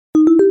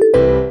Hi,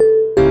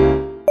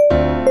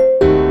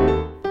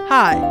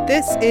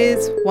 this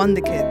is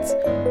Wonder Kids,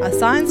 a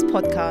science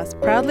podcast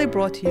proudly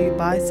brought to you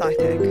by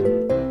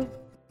SciTech.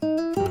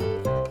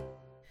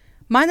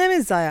 My name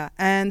is Zaya,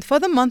 and for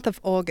the month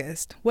of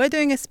August, we're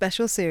doing a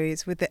special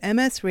series with the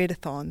MS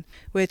Readathon,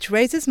 which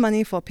raises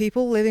money for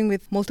people living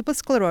with multiple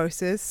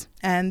sclerosis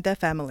and their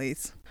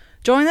families.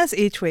 Join us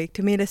each week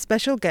to meet a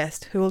special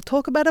guest who will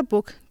talk about a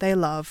book they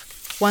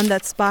love, one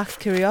that sparks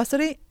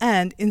curiosity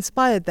and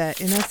inspired their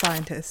inner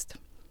scientist.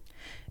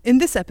 In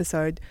this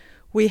episode,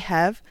 we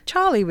have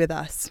Charlie with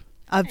us,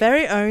 our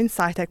very own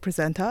SciTech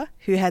presenter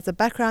who has a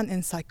background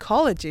in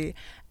psychology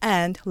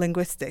and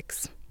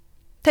linguistics.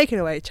 Take it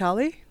away,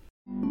 Charlie.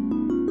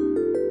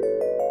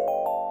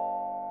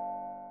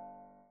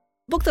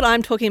 The book that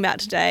I'm talking about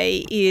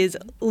today is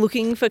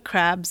Looking for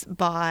Crabs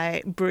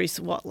by Bruce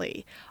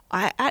Watley.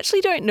 I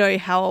actually don't know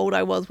how old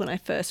I was when I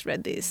first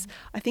read this.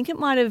 I think it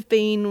might have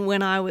been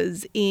when I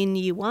was in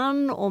year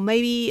one or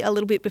maybe a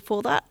little bit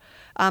before that.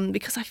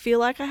 Because I feel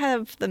like I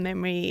have the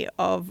memory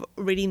of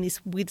reading this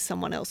with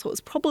someone else. So it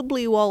was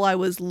probably while I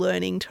was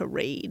learning to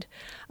read.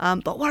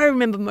 But what I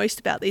remember most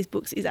about these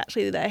books is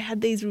actually that they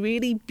had these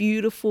really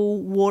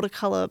beautiful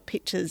watercolour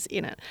pictures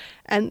in it.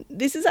 And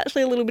this is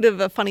actually a little bit of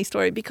a funny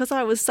story because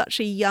I was such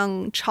a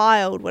young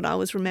child when I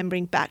was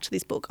remembering back to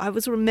this book. I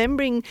was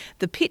remembering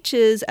the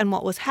pictures and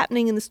what was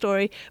happening in the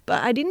story,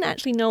 but I didn't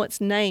actually know its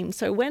name.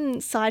 So when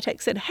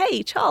SciTech said,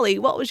 "Hey, Charlie,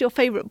 what was your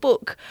favourite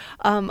book?"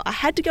 I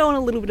had to go on a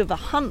little bit of a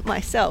hunt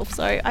myself.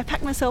 So I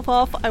packed myself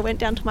off, I went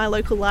down to my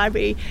local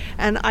library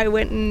and I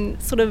went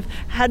and sort of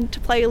had to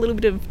play a little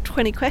bit of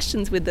 20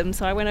 questions with them.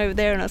 So I went over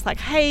there and I was like,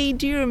 "Hey,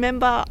 do you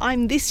remember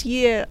I'm this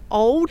year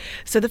old?"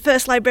 So the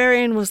first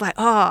librarian was like,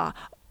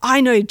 "I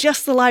know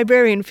just the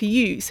librarian for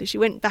you." So she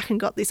went back and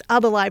got this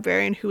other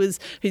librarian who's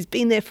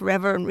been there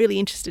forever and really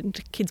interested in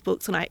kids'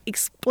 books. And I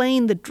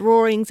explained the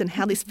drawings and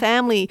how this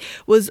family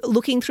was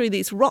looking through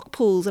these rock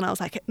pools. And I was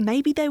like,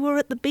 maybe they were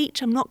at the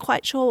beach. I'm not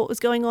quite sure what was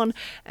going on.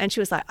 And she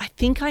was like, "I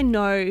think I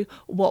know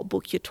what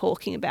book you're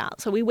talking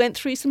about." So we went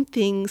through some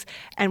things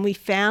and we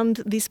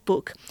found this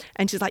book.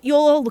 And she's like,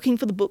 "You're looking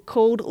for the book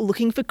called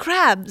Looking for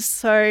Crabs."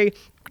 So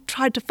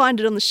tried to find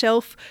it on the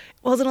shelf.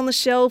 It wasn't on the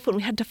shelf and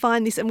we had to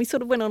find this and we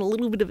sort of went on a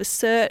little bit of a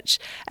search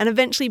and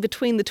eventually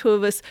between the two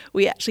of us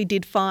we actually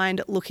did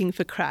find Looking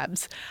for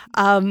Crabs,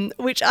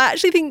 which I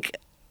actually think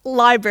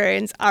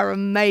librarians are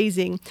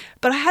amazing.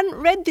 But I hadn't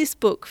read this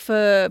book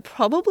for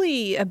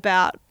probably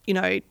about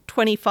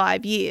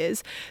 25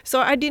 years. So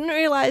I didn't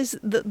realise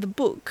that the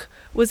book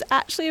was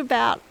actually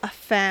about a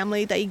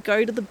family. They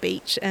go to the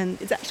beach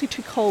and it's actually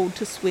too cold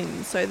to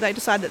swim. So they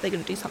decide that they're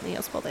going to do something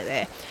else while they're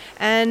there.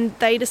 And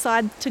they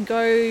decide to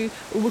go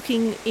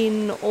looking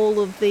in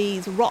all of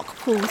these rock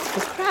pools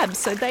for crabs.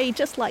 So they,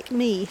 just like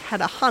me, had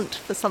a hunt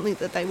for something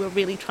that they were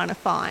really trying to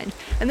find.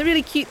 And the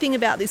really cute thing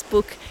about this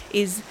book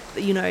is,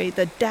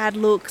 the dad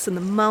looks and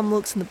the mum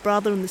looks and the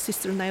brother and the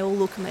sister and they all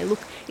look and they look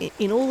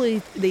in all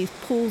these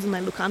pools and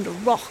they look under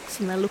rocks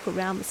and they look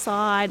around the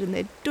side and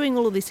they're doing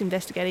all of this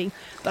investigating.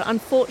 But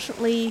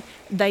unfortunately,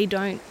 they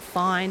don't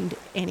find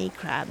any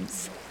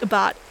crabs.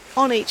 But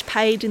on each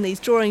page in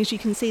these drawings, you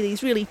can see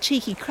these really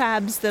cheeky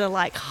crabs that are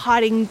like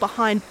hiding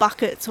behind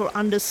buckets or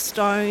under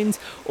stones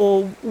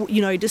or,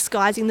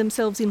 disguising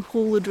themselves in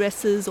hula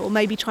dresses or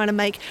maybe trying to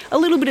make a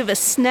little bit of a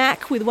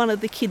snack with one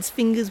of the kids'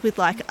 fingers with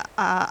like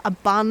a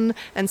bun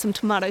and some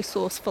tomato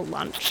sauce for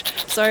lunch.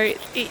 So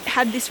it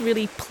had this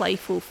really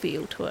playful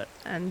feel to it.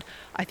 And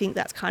I think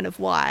that's kind of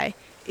why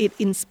it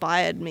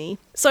inspired me.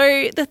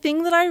 So the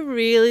thing that I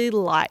really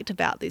liked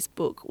about this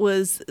book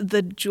was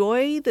the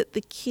joy that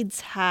the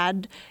kids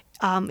had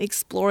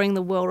exploring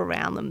the world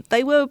around them.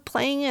 They were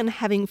playing and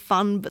having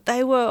fun, but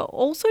they were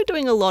also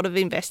doing a lot of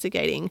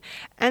investigating.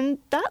 And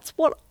that's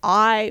what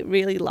I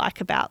really like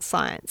about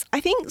science. I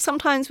think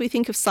sometimes we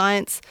think of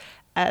science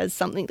as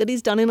something that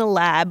is done in a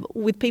lab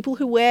with people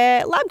who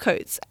wear lab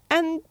coats.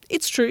 And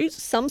it's true,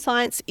 some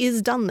science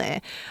is done there,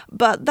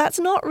 but that's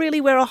not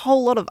really where a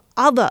whole lot of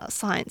other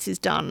science is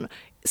done.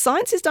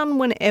 Science is done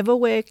whenever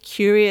we're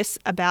curious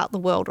about the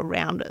world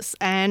around us,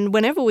 and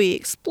whenever we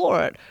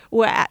explore it,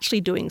 we're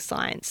actually doing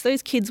science.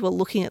 Those kids were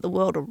looking at the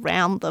world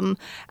around them,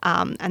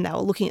 and they were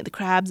looking at the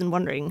crabs and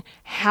wondering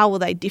how were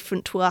they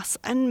different to us,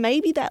 and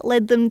maybe that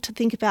led them to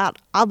think about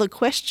other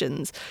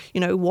questions.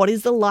 What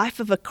is the life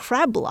of a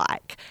crab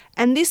like?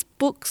 And this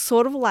book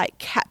sort of like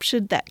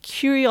captured that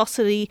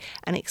curiosity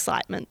and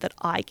excitement that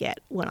I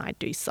get when I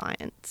do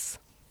science.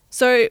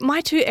 So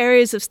my two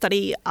areas of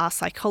study are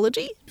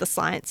psychology, the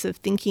science of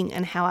thinking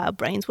and how our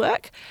brains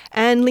work,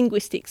 and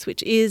linguistics,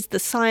 which is the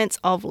science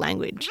of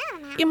language.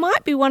 You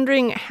might be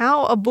wondering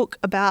how a book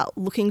about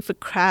looking for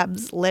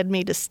crabs led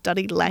me to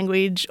study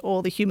language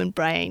or the human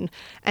brain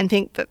and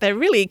think that they're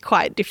really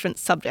quite different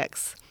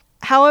subjects.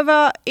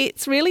 However,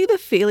 it's really the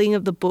feeling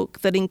of the book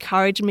that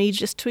encouraged me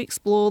just to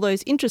explore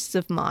those interests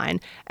of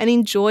mine and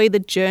enjoy the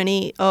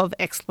journey of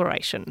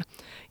exploration.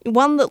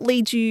 One that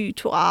leads you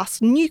to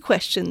ask new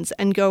questions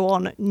and go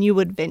on new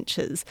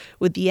adventures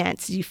with the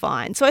answers you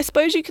find. So I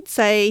suppose you could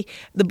say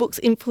the books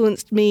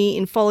influenced me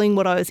in following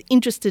what I was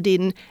interested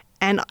in,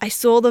 and I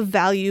saw the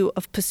value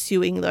of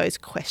pursuing those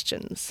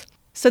questions.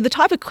 So the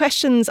type of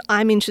questions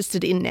I'm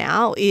interested in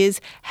now is,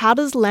 how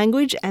does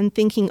language and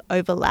thinking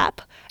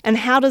overlap? And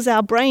how does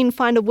our brain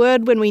find a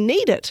word when we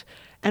need it?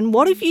 And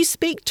what if you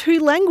speak two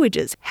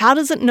languages? How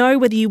does it know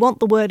whether you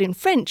want the word in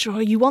French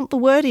or you want the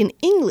word in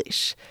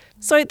English?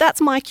 So that's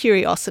my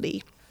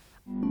curiosity.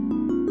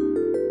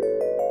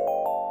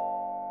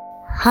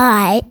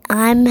 Hi,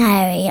 I'm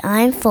Harry.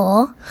 I'm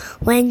 4.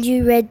 When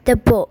you read the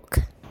book,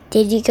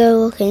 did you go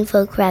looking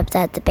for crabs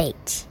at the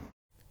beach?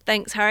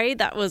 Thanks, Harry.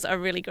 That was a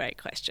really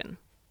great question.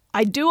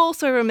 I do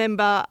also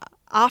remember,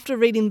 after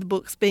reading the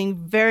books, being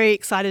very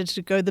excited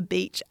to go to the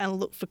beach and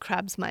look for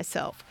crabs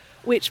myself,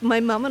 which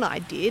my mum and I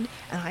did,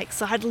 and I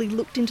excitedly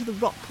looked into the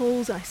rock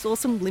pools and I saw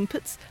some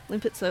limpets.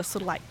 Limpets are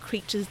sort of like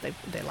creatures,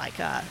 they're like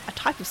a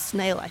type of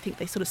snail. I think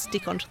they sort of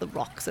stick onto the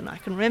rocks, and I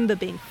can remember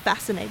being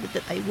fascinated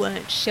that they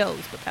weren't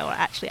shells, but they were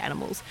actually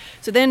animals.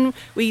 So then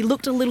we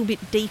looked a little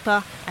bit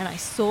deeper and I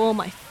saw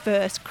my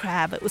first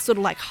crab. It was sort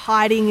of like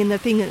hiding in the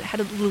thing that had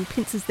little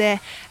pincers there,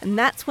 and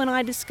that's when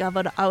I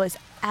discovered I was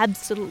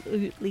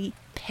absolutely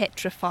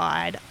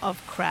petrified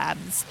of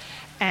crabs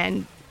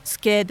and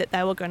scared that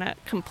they were going to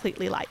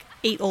completely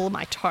eat all of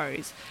my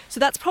toes. So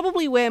that's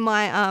probably where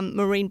my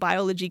marine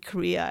biology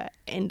career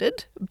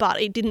ended,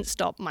 but it didn't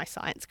stop my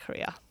science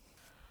career.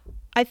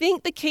 I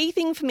think the key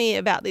thing for me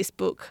about this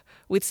book,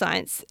 with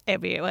science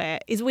everywhere,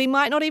 is we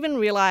might not even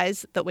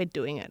realise that we're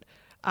doing it.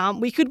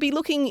 We could be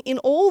looking in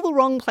all the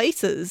wrong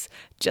places,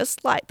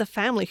 just like the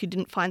family who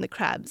didn't find the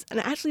crabs, and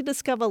actually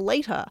discover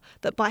later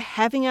that by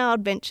having our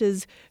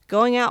adventures,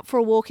 going out for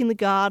a walk in the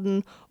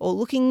garden, or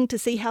looking to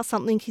see how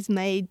something is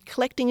made,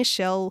 collecting a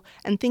shell,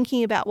 and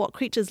thinking about what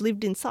creatures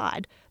lived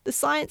inside, the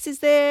science is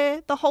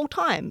there the whole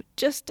time,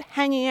 just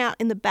hanging out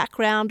in the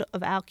background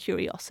of our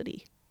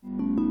curiosity.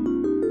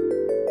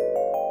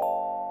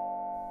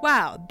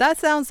 Wow, that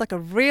sounds like a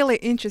really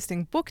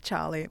interesting book,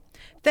 Charlie.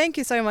 Thank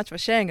you so much for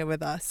sharing it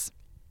with us.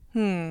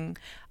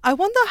 I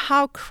wonder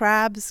how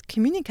crabs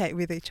communicate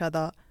with each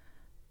other.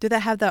 Do they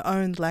have their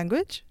own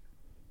language?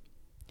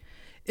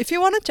 If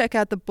you want to check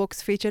out the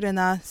books featured in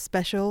our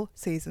special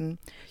season,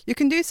 you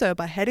can do so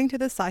by heading to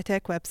the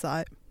SciTech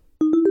website.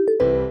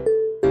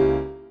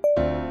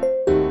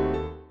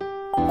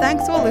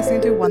 Thanks for listening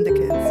to Wonder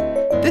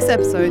Kids. This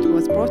episode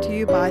was brought to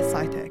you by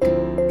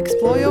SciTech.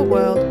 Explore your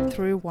world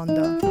through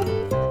wonder.